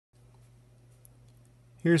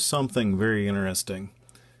Here's something very interesting.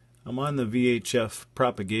 I'm on the VHF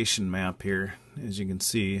propagation map here. As you can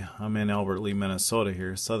see, I'm in Albert Lea, Minnesota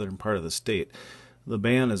here, southern part of the state. The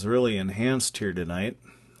band is really enhanced here tonight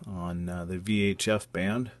on the VHF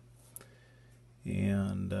band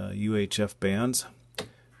and UHF bands.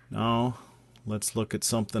 Now, let's look at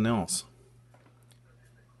something else.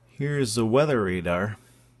 Here's the weather radar.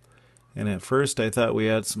 And at first I thought we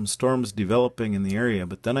had some storms developing in the area,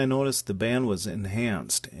 but then I noticed the band was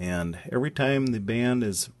enhanced. And every time the band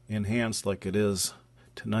is enhanced like it is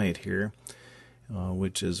tonight here,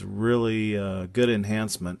 which is really a good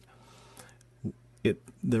enhancement,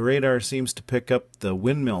 the radar seems to pick up the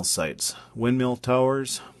windmill sites, windmill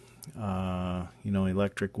towers,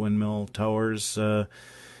 electric windmill towers, and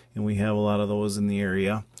we have a lot of those in the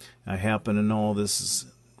area. I happen to know this is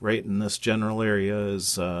right in this general area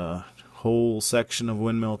is whole section of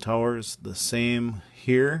windmill towers. The same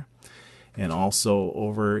here, and also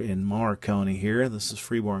over in Mower County here. This is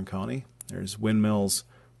Freeborn County. There's windmills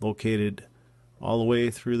located all the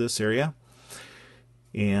way through this area,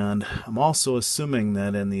 and I'm also assuming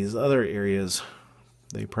that in these other areas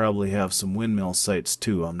they probably have some windmill sites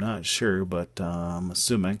too. I'm not sure, but I'm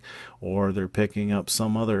assuming, or they're picking up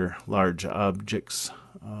some other large objects.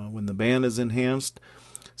 When the band is enhanced,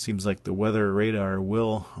 seems like the weather radar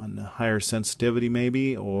will, on the higher sensitivity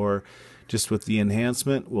maybe, or just with the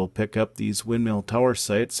enhancement, will pick up these windmill tower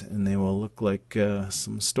sites, and they will look like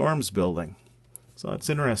some storms building. So it's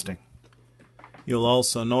interesting. You'll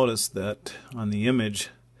also notice that on the image,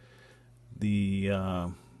 the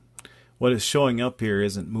what is showing up here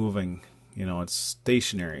isn't moving. It's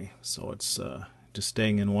stationary, so it's just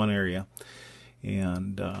staying in one area.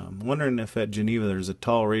 And I'm wondering if at Geneva there's a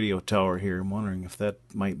tall radio tower here. I'm wondering if that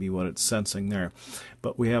might be what it's sensing there.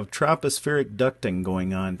 But we have tropospheric ducting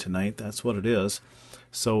going on tonight. That's what it is.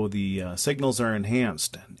 So the signals are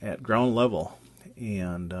enhanced at ground level.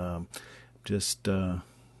 And just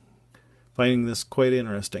finding this quite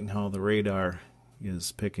interesting, how the radar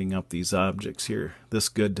is picking up these objects here this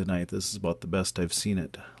good tonight. This is about the best I've seen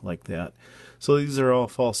it like that. So these are all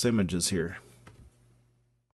false images here.